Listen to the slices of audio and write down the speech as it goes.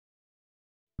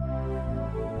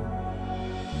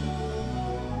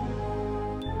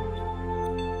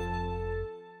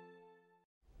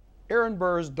Aaron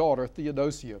Burr's daughter,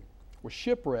 Theodosia, was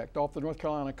shipwrecked off the North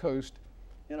Carolina coast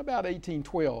in about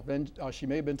 1812. And she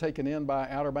may have been taken in by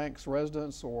Outer Banks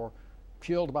residents or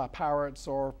killed by pirates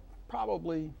or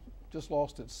probably just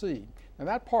lost at sea. Now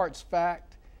that part's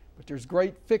fact, but there's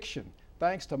great fiction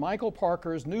thanks to Michael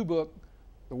Parker's new book,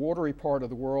 The Watery Part of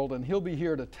the World, and he'll be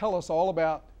here to tell us all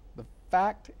about the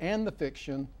fact and the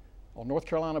fiction on North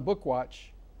Carolina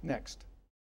Bookwatch next.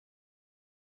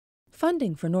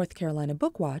 Funding for North Carolina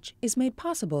Bookwatch is made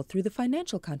possible through the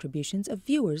financial contributions of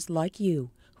viewers like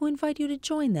you, who invite you to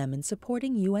join them in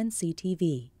supporting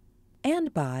UNC-TV,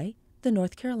 and by the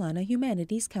North Carolina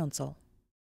Humanities Council.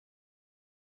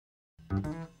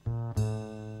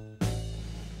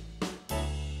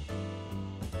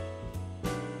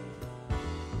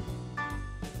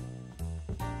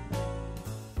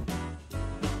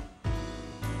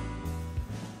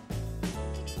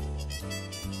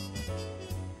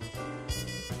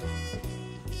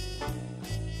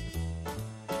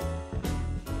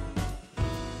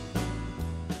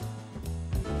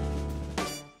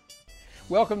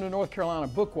 Welcome to North Carolina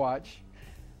Bookwatch.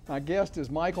 My guest is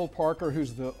Michael Parker,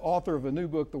 who's the author of a new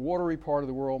book, The Watery Part of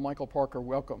the World. Michael Parker,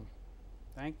 welcome.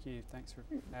 Thank you. Thanks for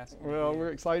asking me. Well, we're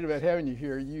excited about having you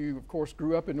here. You, of course,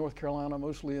 grew up in North Carolina,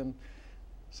 mostly in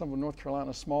some of North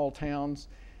Carolina's small towns.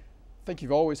 I think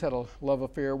you've always had a love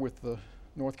affair with the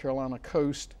North Carolina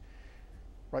coast.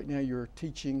 Right now you're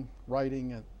teaching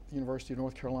writing at the University of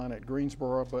North Carolina at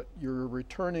Greensboro, but you're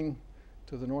returning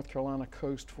to the North Carolina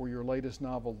coast for your latest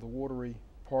novel, The Watery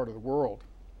Part of the World.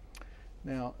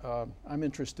 Now, I'm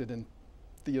interested in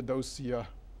Theodosia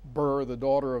Burr, the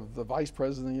daughter of the Vice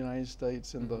President of the United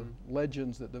States, and the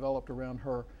legends that developed around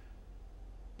her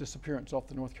disappearance off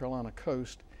the North Carolina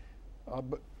coast.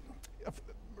 But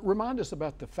remind us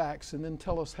about the facts and then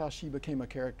tell us how she became a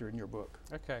character in your book.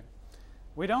 Okay.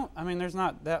 There's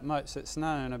not that much that's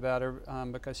known about her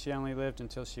because she only lived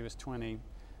until she was 20.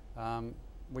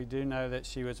 We do know that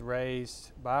she was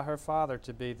raised by her father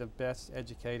to be the best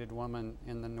educated woman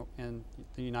in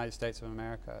the United States of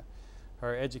America.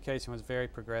 Her education was very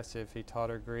progressive. He taught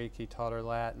her Greek, he taught her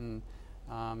Latin,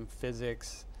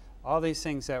 physics, all these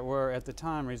things that were at the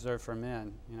time reserved for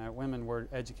men. You know, women were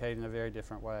educated in a very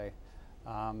different way.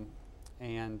 The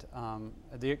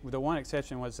one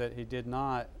exception was that he did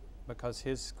not, because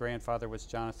his grandfather was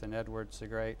Jonathan Edwards, the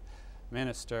great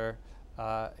minister,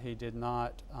 he did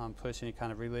not push any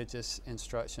kind of religious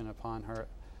instruction upon her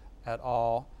at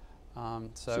all.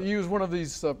 So he was one of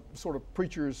these sort of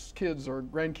preachers' kids or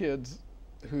grandkids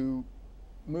who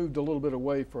moved a little bit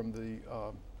away from the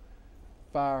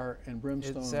fire and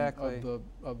brimstone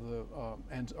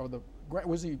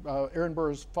was he Aaron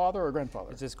Burr's father or grandfather?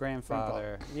 It's his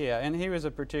grandfather. Yeah, and he was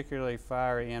a particularly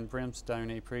fiery and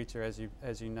brimstone-y preacher,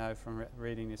 as you know from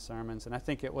reading his sermons. And I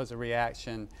think it was a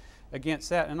reaction against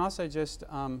that, and also just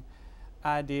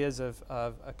ideas of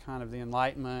a kind of the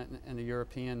Enlightenment and the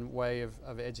European way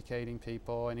of educating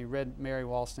people. And he read Mary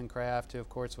Wollstonecraft, who of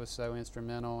course was so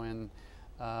instrumental in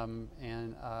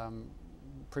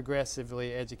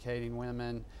progressively educating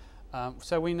women.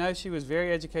 So we know she was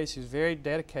very educated. She was very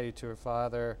dedicated to her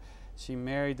father. She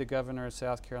married the governor of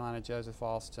South Carolina, Joseph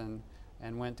Alston,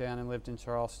 and went down and lived in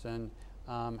Charleston.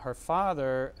 Her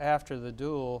father, after the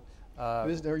duel,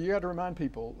 you had to remind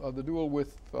people of the duel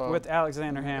with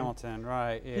Alexander Hamilton,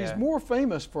 right? Yeah. He's more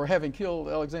famous for having killed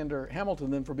Alexander Hamilton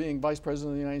than for being Vice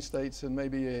President of the United States and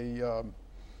maybe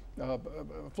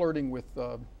flirting with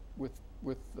a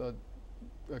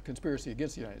conspiracy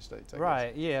against the United States. I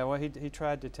right. guess. Yeah. Well, he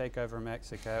tried to take over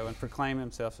Mexico and proclaim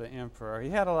himself the emperor. He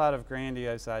had a lot of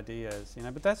grandiose ideas, you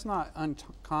know, but that's not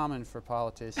uncommon for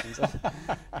politicians.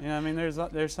 You know, I mean,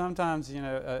 there's sometimes, you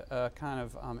know, a kind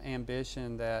of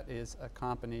ambition that is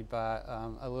accompanied by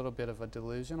a little bit of a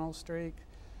delusional streak.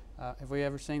 Have we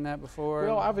ever seen that before?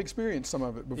 Well, I've experienced some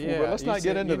of it before, yeah, but let's not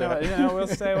get into that. You know, we'll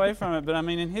stay away from it. But I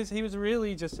mean, he was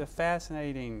really just a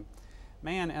fascinating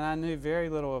man, and I knew very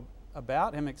little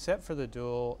about him except for the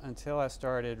duel until I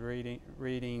started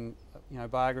reading you know,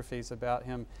 biographies about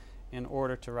him in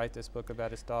order to write this book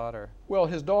about his daughter. Well,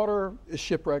 his daughter is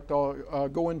shipwrecked,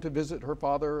 going to visit her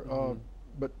father,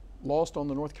 but lost on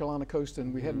the North Carolina coast,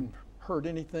 and we hadn't heard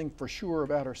anything for sure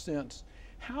about her since.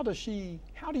 How do you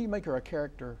make her a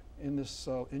character in this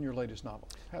in your latest novel?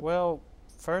 Well,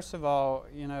 first of all,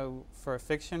 you know, for a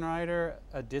fiction writer,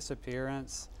 a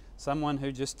disappearance, someone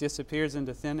who just disappears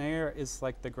into thin air is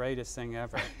like the greatest thing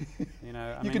ever. You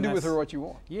know, you can do with her what you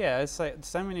want. Yeah, it's like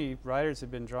so many writers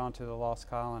have been drawn to the Lost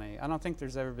Colony. I don't think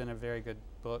there's ever been a very good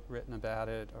book written about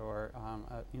it or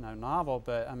you know, novel,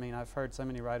 but I mean, I've heard so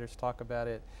many writers talk about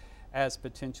it as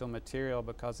potential material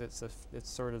because it's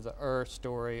sort of the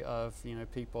story of, you know,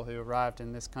 people who arrived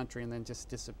in this country and then just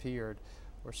disappeared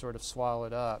or sort of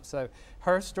swallowed up. So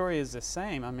her story is the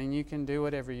same. I mean, you can do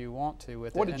whatever you want to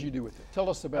with it. What did you do with it? Tell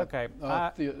us about. Okay,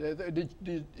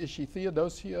 is she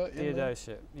Theodosia?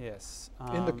 Theodosia, yes.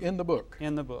 In the book.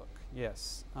 In the book,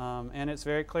 yes. And it's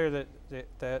very clear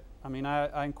that I mean,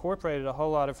 I incorporated a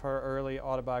whole lot of her early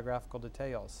autobiographical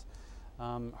details.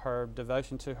 Her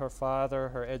devotion to her father,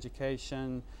 her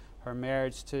education, her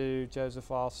marriage to Joseph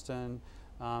Alston.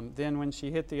 Then when she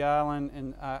hit the island,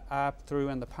 and I threw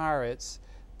in the pirates,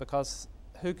 because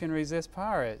who can resist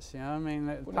pirates? You know, I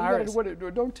mean, pirates.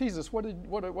 Don't tease us. What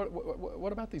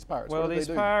about these pirates? Well, these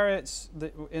pirates.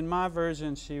 In my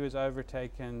version, she was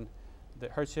overtaken.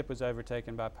 Her ship was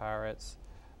overtaken by pirates.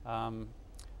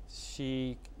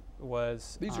 She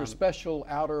was. These are special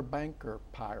Outer Banker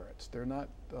pirates. They're not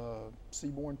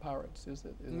seaborne pirates, is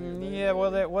it? Yeah.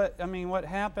 Well, what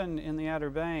happened in the Outer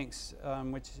Banks,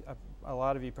 which a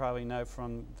lot of you probably know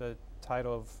from the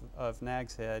title of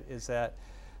Nag's Head, is that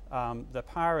the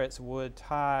pirates would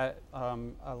tie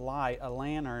a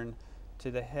lantern,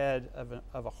 to the head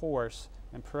of a horse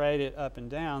and parade it up and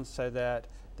down so that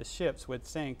the ships would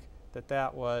think that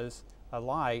that was a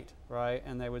light, right?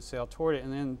 And they would sail toward it.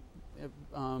 And then,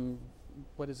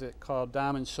 what is it called?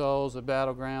 Diamond Shoals, the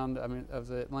battleground, I mean, of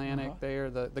the Atlantic there,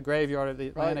 the graveyard of the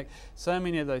Atlantic. Right. So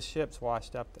many of those ships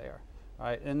washed up there.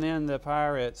 Right, and then the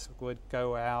pirates would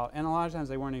go out, and a lot of times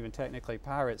they weren't even technically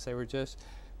pirates. They were just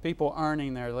people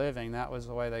earning their living. That was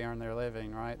the way they earned their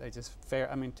living, right? They just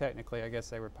I mean, technically, I guess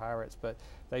they were pirates, but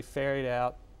they ferried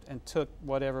out and took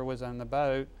whatever was on the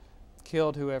boat,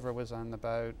 killed whoever was on the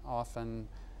boat, often,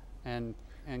 and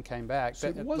came back. So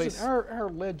it wasn't our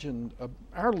legend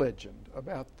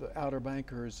about the Outer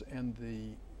Bankers and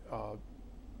the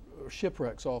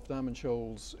shipwrecks off Diamond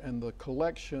Shoals and the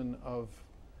collection of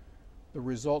the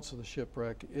results of the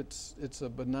shipwreck. It's a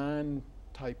benign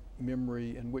type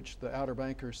memory in which the Outer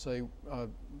Bankers say,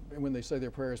 when they say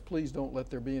their prayers, please don't let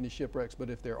there be any shipwrecks, but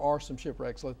if there are some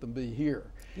shipwrecks, let them be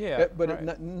here. Yeah, but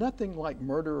right. Nothing like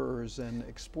murderers and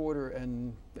exploiter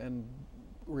and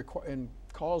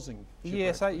causing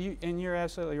shipwrecks. Yes, and you're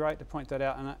absolutely right to point that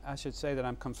out, and I should say that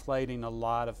I'm conflating a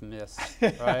lot of myths,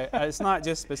 right? It's not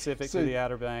just specific to the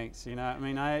Outer Banks, you know. I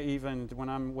mean,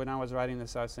 when I was writing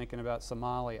this, I was thinking about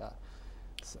Somalia.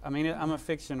 I mean, I'm a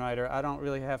fiction writer. I don't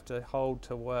really have to hold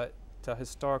to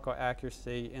historical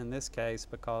accuracy in this case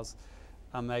because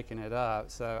I'm making it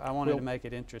up. So I wanted to make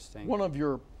it interesting. One of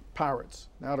your pirates,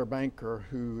 an Outer Banker,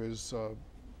 who is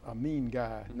a mean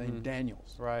guy named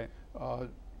Daniels, right?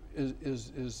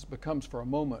 Becomes for a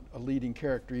moment a leading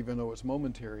character, even though it's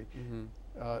momentary.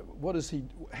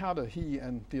 How do he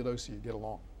and Theodosia get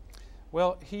along?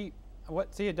 Well,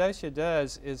 what Theodosia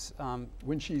does is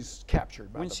when she's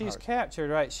captured by the pirates.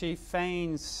 Captured, right, she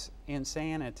feigns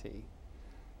insanity,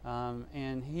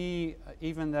 and he,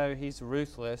 even though he's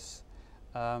ruthless,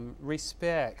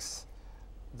 respects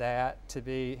that to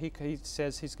be. He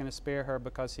says he's going to spare her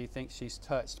because he thinks she's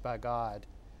touched by God.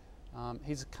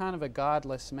 He's kind of a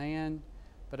godless man,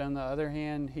 but on the other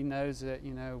hand, he knows that,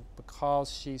 you know,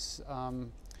 because she's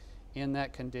in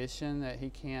that condition, that he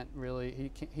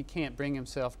can't bring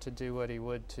himself to do what he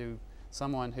would to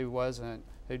someone who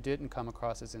didn't come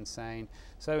across as insane.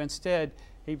 So instead,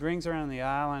 he brings her on the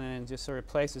island and just sort of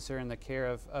places her in the care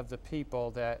of the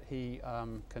people that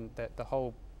that the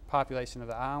whole population of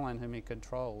the island whom he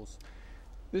controls.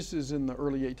 This is in the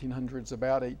early 1800s,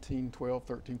 about 1812,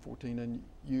 13, 14, and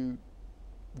you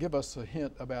give us a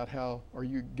hint about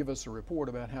you give us a report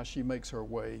about how she makes her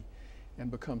way and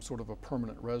becomes sort of a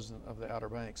permanent resident of the Outer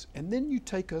Banks. And then you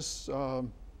take us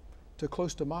to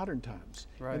close to modern times.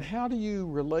 Right. And how do you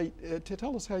relate, to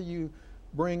tell us how you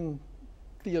bring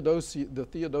the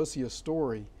Theodosia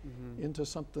story into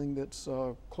something that's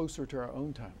closer to our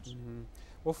own times?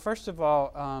 Well, first of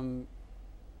all,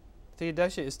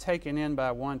 Theodosia is taken in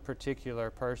by one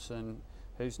particular person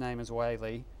whose name is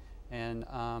Watery, and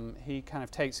he kind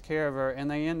of takes care of her, and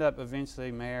they end up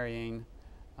eventually marrying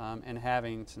and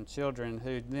having some children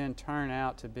who then turn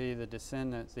out to be the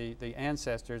descendants, the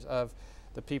ancestors of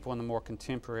the people in the more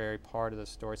contemporary part of the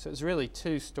story. So it's really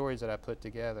two stories that I put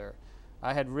together.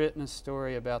 I had written a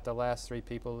story about the last three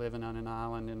people living on an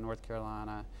island in North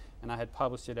Carolina, and I had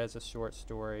published it as a short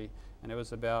story, and it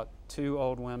was about two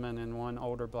old women and one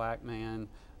older black man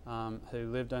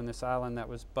who lived on this island that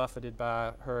was buffeted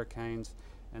by hurricanes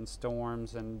and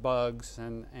storms and bugs,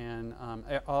 and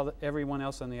everyone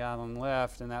else on the island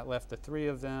left, and that left the three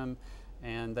of them,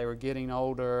 and they were getting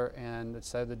older, and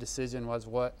so the decision was,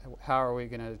 how are we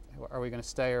going to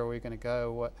stay, or are we going to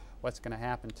go? What's going to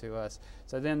happen to us?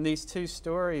 So then these two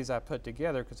stories I put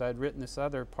together, because I'd written this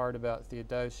other part about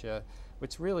Theodosia,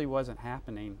 which really wasn't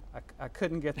happening. I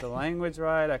couldn't get the language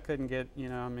right. I couldn't get,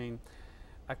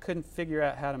 I couldn't figure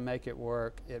out how to make it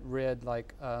work. It read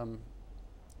like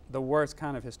the worst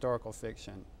kind of historical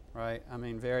fiction, right? I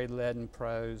mean, very leaden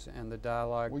prose, and the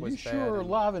dialogue was bad. Well, you sure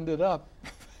livened it up.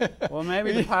 Well,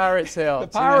 maybe the pirates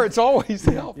helped. The pirates always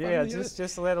help. Yeah,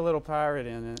 just let a little pirate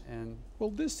in and well,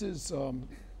 this is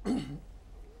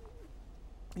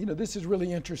this is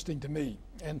really interesting to me.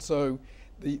 And so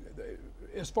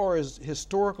as far as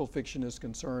historical fiction is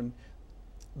concerned,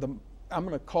 I'm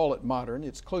going to call it modern.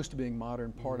 It's close to being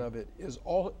modern. Part of it is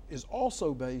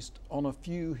also based on a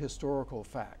few historical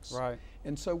facts. Right.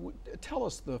 And so tell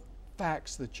us the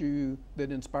facts that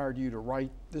inspired you to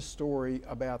write this story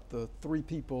about the three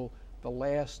people, the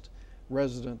last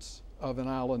residents of an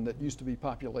island that used to be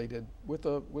populated with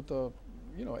a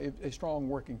strong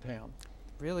working town.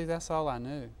 Really, that's all I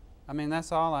knew. I mean,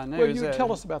 that's all I knew. Well, you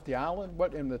tell us about the island,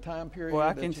 what in the time period. Well,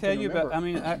 I can tell you about. I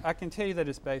mean, I can tell you that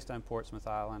it's based on Portsmouth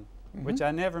Island, which I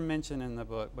never mention in the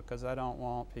book because I don't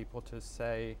want people to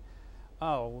say,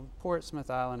 "Oh,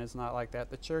 Portsmouth Island is not like that.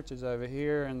 The church is over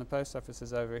here, and the post office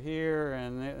is over here,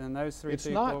 and those three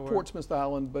people." It's not Portsmouth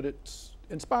Island, but it's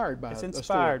inspired by. It's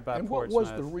inspired by Portsmouth. And what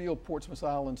was the real Portsmouth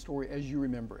Island story as you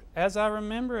remember it? As I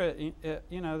remember it,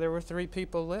 there were three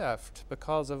people left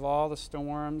because of all the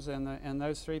storms, and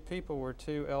those three people were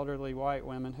two elderly white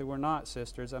women who were not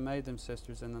sisters. I made them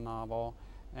sisters in the novel,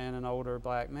 and an older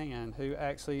black man who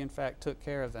actually, in fact, took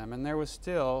care of them. And there was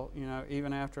still,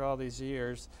 even after all these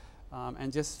years,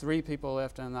 and just three people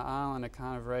left on the island, a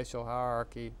kind of racial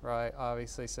hierarchy, right,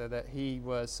 obviously, so that he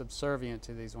was subservient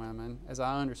to these women, as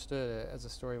I understood it, as the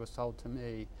story was told to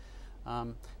me.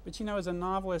 But as a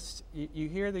novelist, you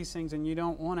hear these things and you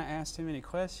don't want to ask too many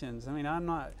questions. I mean, I'm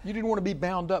not... You didn't want to be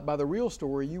bound up by the real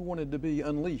story, you wanted to be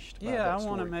unleashed by that story. I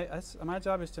want to make... my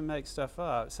job is to make stuff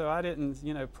up. So I didn't,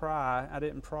 pry, I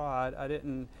didn't prod, I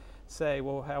didn't say,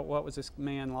 well, what was this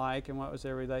man like and what was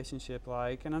their relationship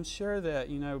like? And I'm sure that,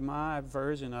 my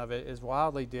version of it is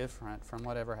wildly different from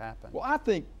whatever happened. Well, I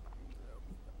think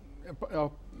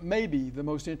maybe the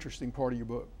most interesting part of your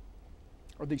book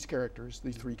are these characters,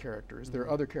 these three characters. There are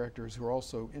other characters who are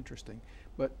also interesting.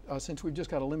 But since we've just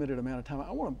got a limited amount of time,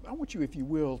 I want you, if you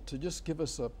will, to just give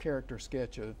us a character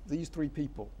sketch of these three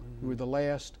people who are the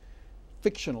last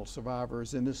fictional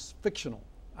survivors in this fictional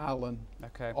island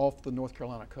off the North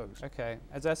Carolina coast. Okay.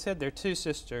 As I said, they're two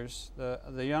sisters.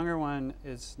 The younger one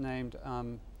is named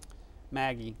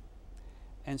Maggie,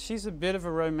 and she's a bit of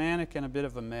a romantic and a bit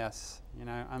of a mess.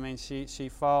 I mean, she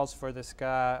falls for this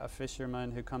guy, a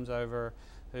fisherman who comes over,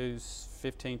 who's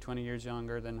 15, 20 years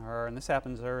younger than her, and this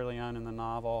happens early on in the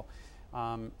novel.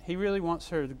 He really wants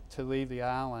her to leave the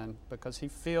island because he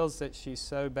feels that she's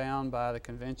so bound by the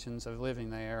conventions of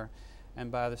living there, and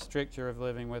by the stricture of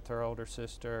living with her older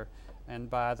sister, and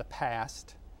by the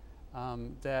past,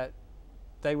 that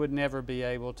they would never be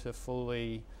able to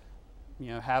fully,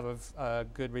 have a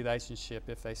good relationship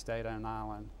if they stayed on an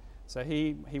island. So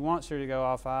he wants her to go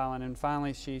off island, and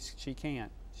finally she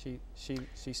can't. She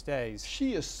stays.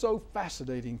 She is so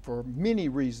fascinating for many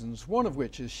reasons. One of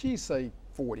which is she's, say,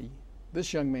 40.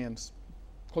 This young man's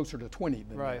closer to 20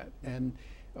 than that, and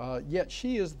yet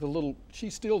she's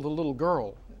still the little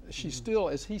girl. She's still,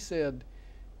 as he said,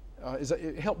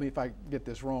 help me if I get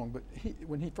this wrong, but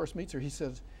when he first meets her, he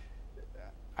says,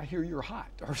 "I hear you're hot,"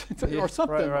 or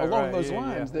something along those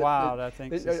lines. Yeah. Wild, I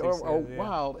think. Or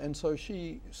wild, and so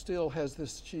she still has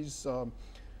this. She's,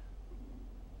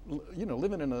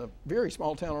 living in a very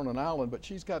small town on an island, but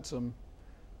she's got some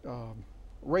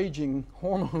raging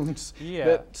hormones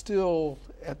that still,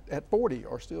 at 40,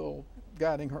 are still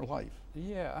guiding her life.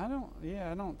 I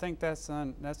don't think that's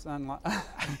unlikely.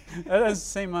 That doesn't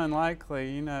seem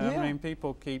unlikely. I mean,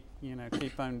 people keep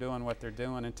on doing what they're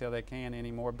doing until they can't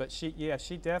anymore. But she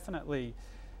definitely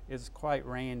is quite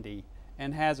randy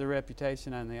and has a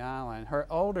reputation on the island. Her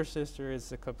older sister is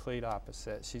the complete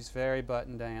opposite. She's very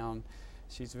buttoned down.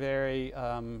 She's very.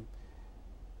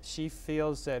 She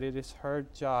feels that it is her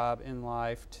job in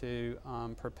life to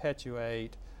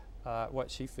perpetuate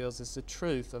what she feels is the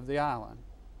truth of the island,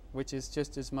 which is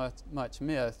just as much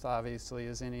myth, obviously,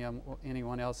 as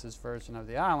anyone else's version of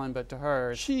the island. But to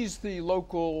her, she's the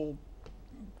local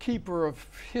keeper of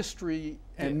history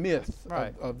and myth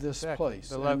of this place.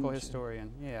 The local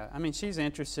historian. Yeah, I mean, she's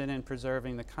interested in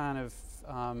preserving the kind of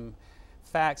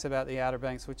facts about the Outer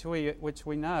Banks, which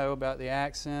we know about the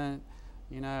accent,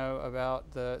 you know, about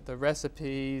the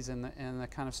recipes and the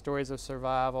kind of stories of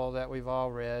survival that we've all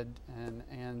read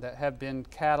and that have been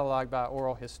cataloged by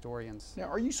oral historians. Now,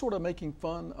 are you sort of making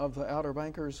fun of the Outer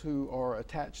Bankers who are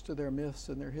attached to their myths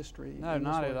and their history? No,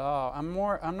 not at all.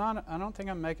 I don't think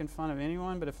I'm making fun of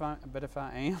anyone, but if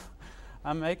I am,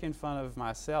 I'm making fun of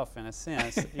myself in a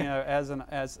sense, you know, as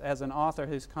an author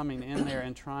who's coming in there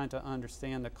and trying to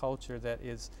understand a culture that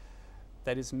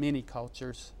is many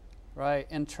cultures, right?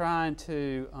 And trying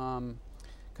to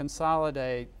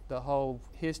consolidate the whole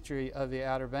history of the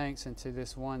Outer Banks into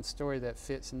this one story that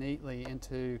fits neatly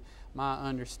into my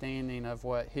understanding of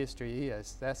what history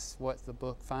is. That's what the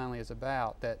book finally is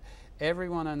about, that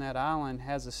everyone on that island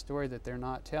has a story that they're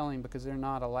not telling because they're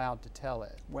not allowed to tell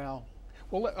it. Wow.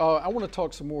 Well, I want to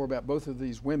talk some more about both of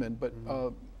these women, but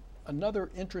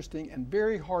another interesting and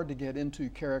very hard to get into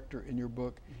character in your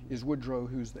book is Woodrow,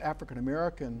 who's the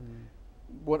African-American,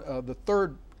 the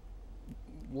third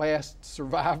last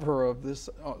survivor of this,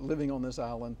 living on this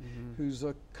island, who's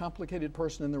a complicated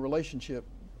person, and the relationship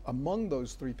among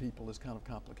those three people is kind of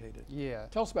complicated. Yeah.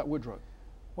 Tell us about Woodrow.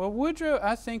 Well, Woodrow,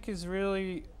 I think, is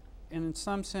really, in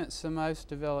some sense, the most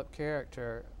developed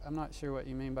character. I'm not sure what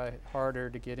you mean by harder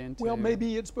to get into. Well,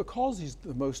 maybe it's because he's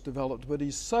the most developed, but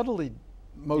he's subtly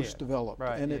most developed.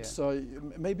 Right, and it's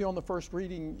maybe on the first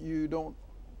reading you don't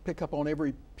pick up on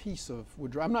every piece of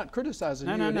Woodrow. I'm not criticizing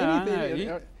you in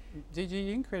anything.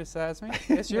 You can criticize me.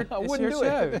 It's your, it's your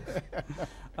show.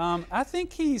 I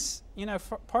think he's, you know,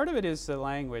 part of it is the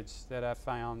language that I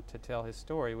found to tell his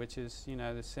story, which is, you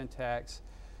know, the syntax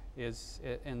is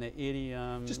and the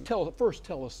idiom. Just first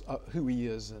tell us who he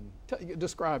is and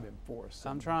describe him for us.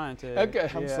 I'm trying to. Okay,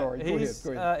 I'm sorry. Go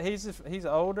ahead. He's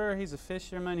older. He's a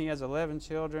fisherman. He has 11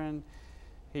 children.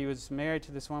 He was married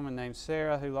to this woman named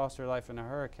Sarah who lost her life in a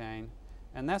hurricane.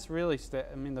 And that's really,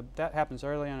 I mean, that happens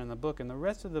early on in the book. And the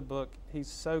rest of the book, he's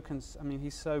so,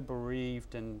 he's so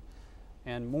bereaved and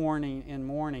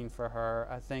mourning for her,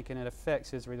 I think, and it affects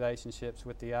his relationships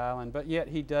with the island. But yet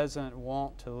he doesn't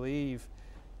want to leave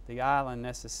the island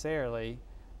necessarily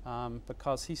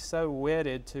because he's so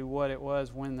wedded to what it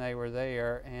was when they were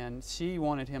there. And she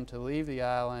wanted him to leave the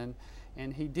island,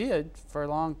 and he did for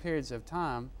long periods of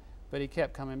time, but he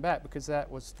kept coming back because that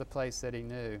was the place that he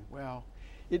knew. Wow.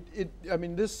 I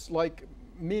mean, this, like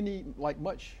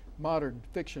much modern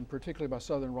fiction, particularly by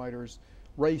Southern writers,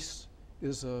 race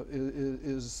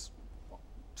is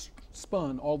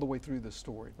spun all the way through the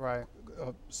story, right?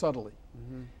 Subtly.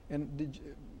 And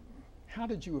how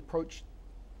did you approach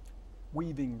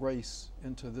weaving race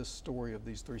into this story of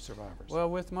these three survivors? Well,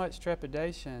 with much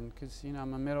trepidation, because, you know,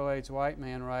 I'm a middle-aged white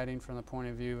man writing from the point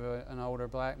of view of an older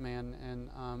black man, and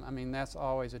I mean, that's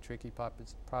always a tricky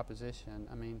proposition.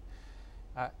 I mean,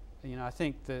 I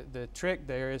think the trick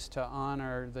there is to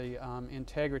honor the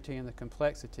integrity and the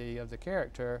complexity of the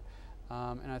character,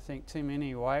 and I think too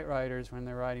many white writers, when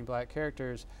they're writing black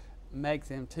characters, make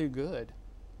them too good.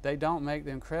 They don't make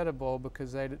them credible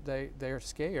because they're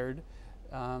scared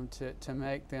to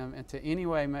make them, and to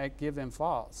anyway give them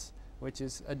faults, which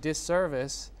is a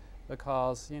disservice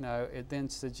because, you know, it then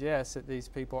suggests that these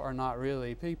people are not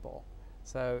really people.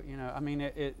 So, you know, I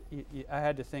mean, I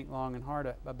had to think long and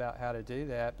hard about how to do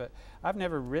that, but I've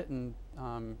never written,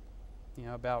 you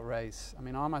know, about race. I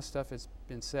mean, all my stuff has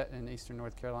been set in eastern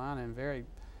North Carolina, and very,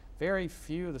 very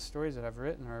few of the stories that I've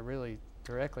written are really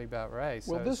directly about race.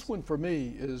 Well, so this one for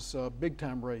me is big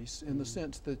time race in the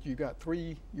sense that you got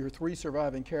your three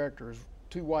surviving characters,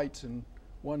 2 whites and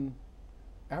 1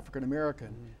 African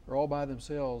American, are all by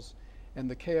themselves, and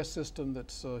the caste system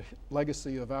that's a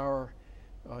legacy of our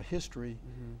history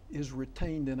is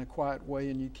retained in a quiet way,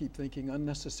 and you keep thinking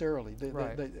unnecessarily.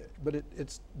 But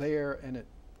it's there, and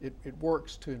it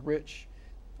works to enrich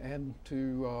and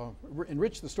to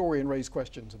enrich the story and raise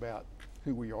questions about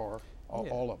who we are,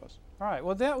 all of us. All right.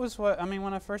 Well, that was what I mean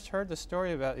when I first heard the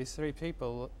story about these 3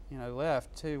 people. You know,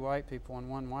 left 2 white people and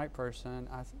 1 white person.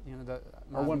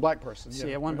 Or 1 black person.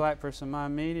 Yeah, 1 black person. My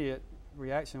immediate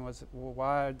reaction was, well,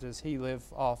 why does he live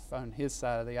off on his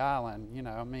side of the island? You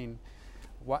know, I mean,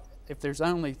 if there's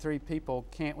only 3 people,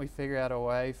 can't we figure out a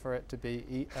way for it to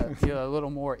be you know, a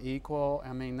little more equal?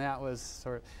 I mean, that was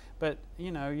sort of, but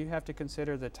you know, you have to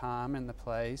consider the time and the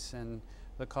place and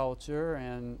the culture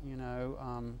and, you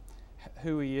know,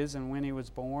 who he is and when he was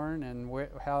born and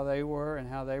how they were and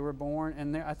how they were born.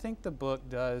 And I think the book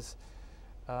does,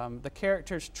 the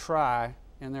characters try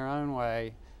in their own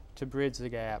way to bridge the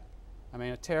gap. I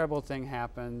mean, a terrible thing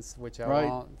happens, which I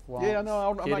won't I'm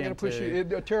not going to push you.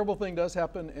 A terrible thing does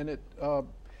happen, and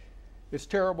it's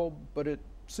terrible, but it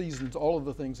seasons all of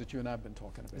the things that you and I have been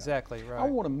talking about. Exactly, right. I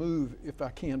want to move, if I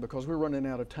can, because we're running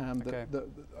out of time. Okay.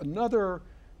 Another,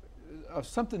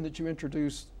 something that you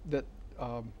introduced that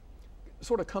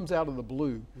sort of comes out of the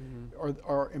blue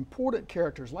are important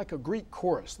characters, like a Greek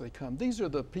chorus. They come. These are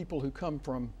the people who come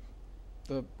from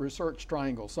the research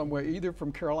triangle, somewhere either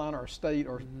from Carolina or state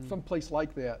or someplace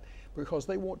like that, because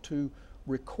they want to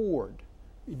record,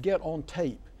 get on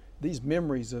tape these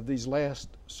memories of these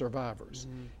last survivors.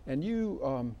 And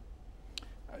you,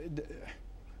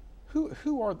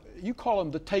 who are, you call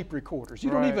them the tape recorders. You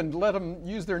don't even let them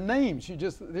use their names.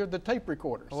 They're the tape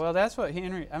recorders. Well, that's what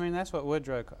that's what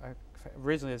Woodrow,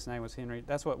 originally his name was Henry,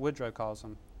 that's what Woodrow calls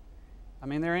them. I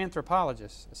mean, they're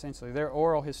anthropologists, essentially. They're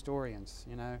oral historians,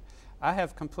 you know. I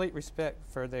have complete respect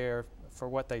for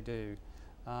what they do.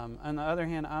 On the other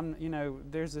hand,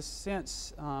 there's a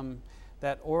sense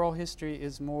that oral history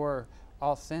is more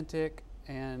authentic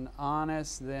and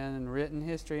honest than written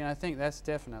history, and I think that's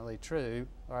definitely true.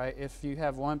 All right, if you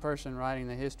have one person writing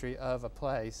the history of a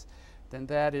place, then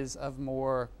that is of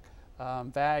more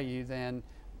value than,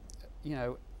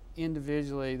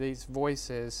 individually these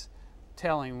voices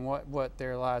telling what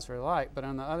their lives were like. But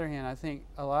on the other hand, I think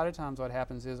a lot of times what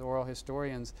happens is oral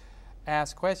historians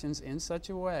ask questions in such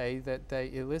a way that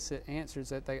they elicit answers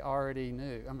that they already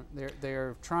knew. I mean,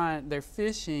 they're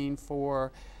fishing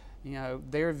for,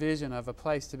 their vision of a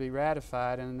place to be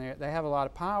ratified, and they have a lot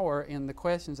of power in the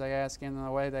questions they ask and in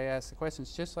the way they ask the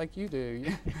questions, just like you do,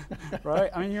 right?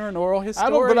 I mean, you're an oral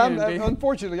historian.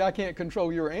 Unfortunately, I can't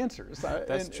control your answers.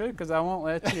 That's true, because I won't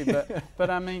let you. But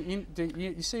I mean,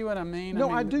 you see what I mean? No,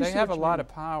 I do. They have a lot of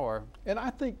power. And I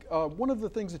think one of the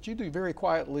things that you do very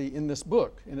quietly in this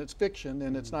book, and it's fiction,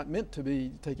 and it's not meant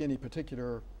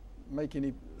to make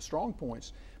any strong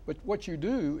points, but what you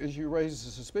do is you raise the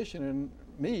suspicion in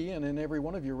me and in every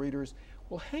one of your readers,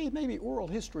 well, hey, maybe oral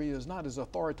history is not as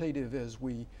authoritative as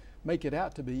we make it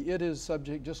out to be. It is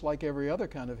subject, just like every other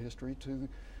kind of history, to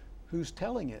who's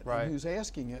telling it, and who's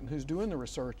asking it, and who's doing the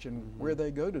research, and where they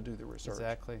go to do the research.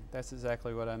 Exactly. That's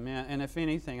exactly what I meant. And if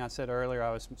anything, I said earlier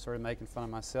I was sort of making fun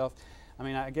of myself. I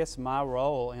mean, I guess my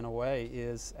role in a way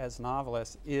is, as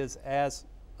novelist, is as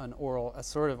a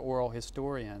sort of oral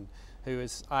historian who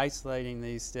is isolating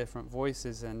these different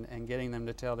voices and getting them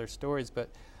to tell their stories, but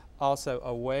also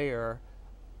aware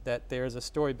that there's a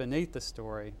story beneath the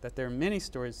story, that there are many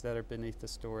stories that are beneath the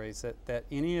stories, that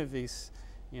any of these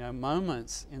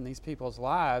moments in these people's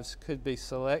lives could be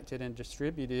selected and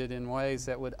distributed in ways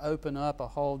that would open up a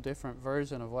whole different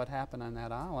version of what happened on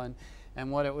that island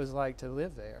and what it was like to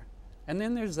live there. And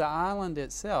then there's the island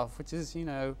itself, which is,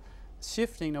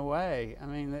 shifting away. I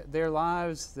mean, their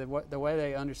lives, the way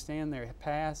they understand their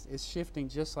past is shifting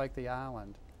just like the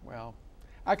island. Wow.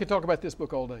 I could talk about this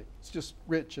book all day. It's just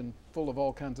rich and full of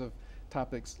all kinds of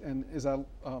topics. And as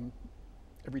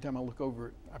every time I look over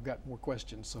it, I've got more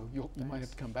questions, so you might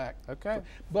have to come back. Okay.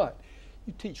 But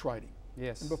you teach writing.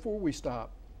 Yes. And before we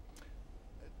stop,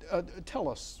 tell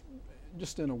us,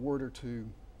 just in a word or two,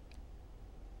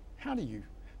 how do you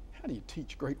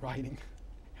teach great writing?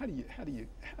 How do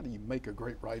you make a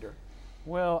great writer?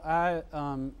 Well, I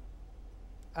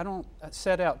don't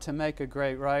set out to make a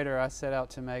great writer. I set out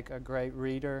to make a great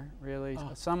reader, really.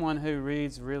 Someone who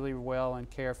reads really well and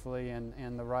carefully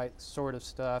and the right sort of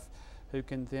stuff, who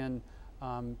can then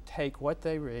take what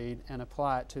they read and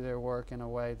apply it to their work in a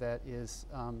way that is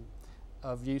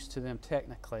of use to them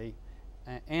technically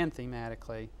and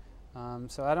thematically.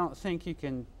 So I don't think you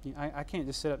can, I can't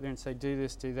just sit up there and say, do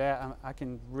this, do that. I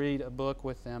can read a book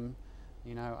with them.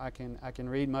 I can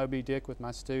read Moby Dick with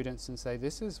my students and say,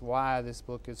 this is why this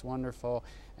book is wonderful,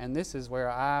 and this is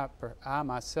where I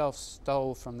myself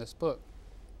stole from this book.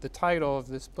 The title of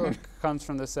this book comes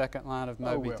from the second line of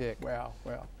Moby Dick. Wow,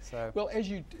 wow. So, well, as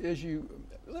you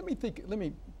let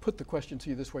me put the question to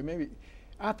you this way. Maybe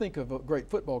I think of a great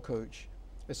football coach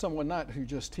as someone not who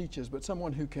just teaches, but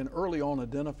someone who can early on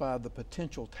identify the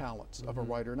potential talents of a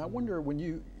writer. And I wonder,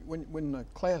 when a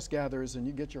class gathers and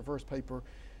you get your first paper,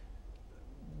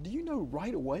 do you know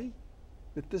right away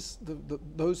that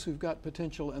those who've got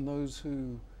potential and those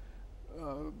who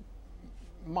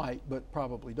might but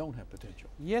probably don't have potential?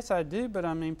 Yes, I do, but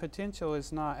I mean, potential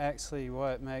is not actually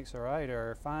what makes a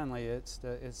writer. Finally, it's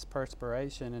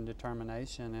perspiration and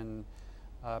determination and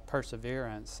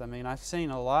perseverance. I mean, I've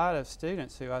seen a lot of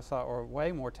students who I thought were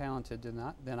way more talented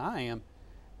than I am,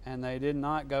 and they did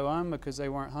not go on because they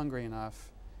weren't hungry enough,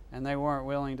 and they weren't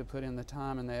willing to put in the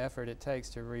time and the effort it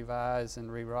takes to revise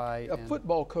and rewrite. A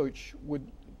football coach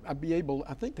would be able,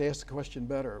 I think, to ask the question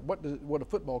better. What a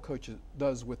football coach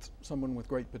does with someone with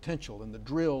great potential, and the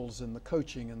drills and the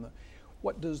coaching and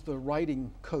what does the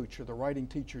writing coach or the writing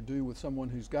teacher do with someone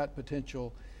who's got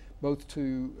potential, both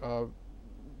to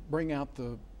bring out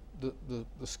the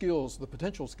skills, the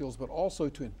potential skills, but also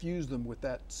to infuse them with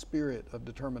that spirit of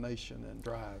determination and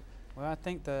drive? Well, I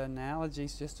think the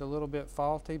analogy's just a little bit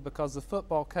faulty, because the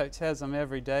football coach has them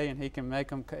every day, and he can make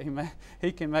them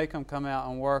come out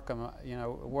and work them,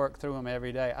 work through them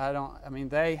every day. I mean,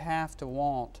 they have to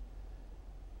want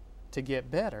to get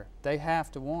better. They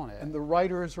have to want it. And the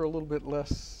writers are a little bit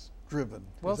less driven.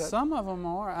 Well, some of them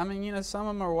are. I mean, some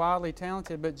of them are wildly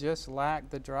talented, but just lack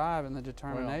the drive and the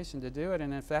determination to do it.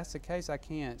 And if that's the case, I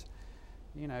can't.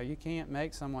 You can't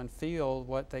make someone feel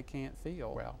what they can't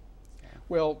feel.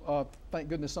 Well, thank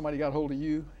goodness somebody got hold of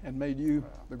you and made you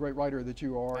the great writer that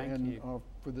you are. Thank you.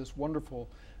 For this wonderful,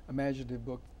 imaginative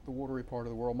book, The Watery Part of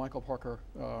the World. Michael Parker,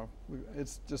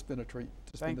 it's just been a treat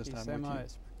to spend this time with you. Thank you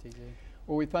so much, TG.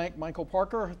 Well, we thank Michael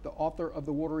Parker, the author of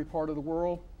The Watery Part of the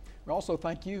World. We also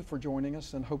thank you for joining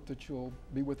us and hope that you'll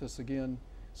be with us again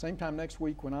same time next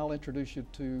week when I'll introduce you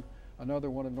to another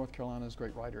one of North Carolina's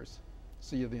great writers.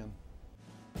 See you then.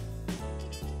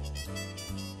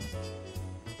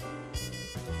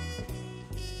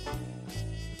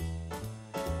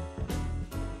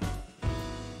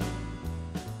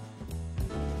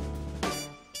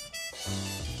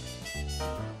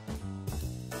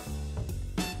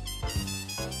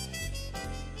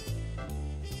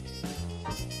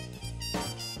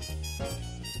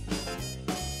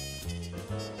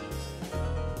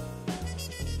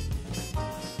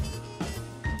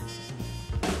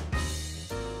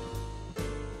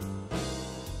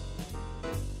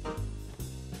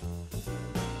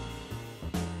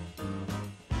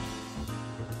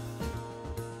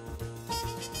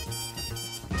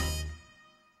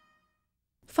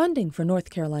 Funding for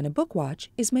North Carolina Bookwatch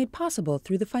is made possible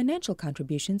through the financial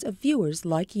contributions of viewers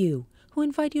like you, who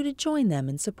invite you to join them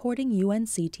in supporting UNC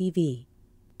TV,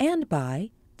 and by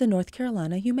the North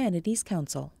Carolina Humanities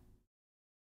Council.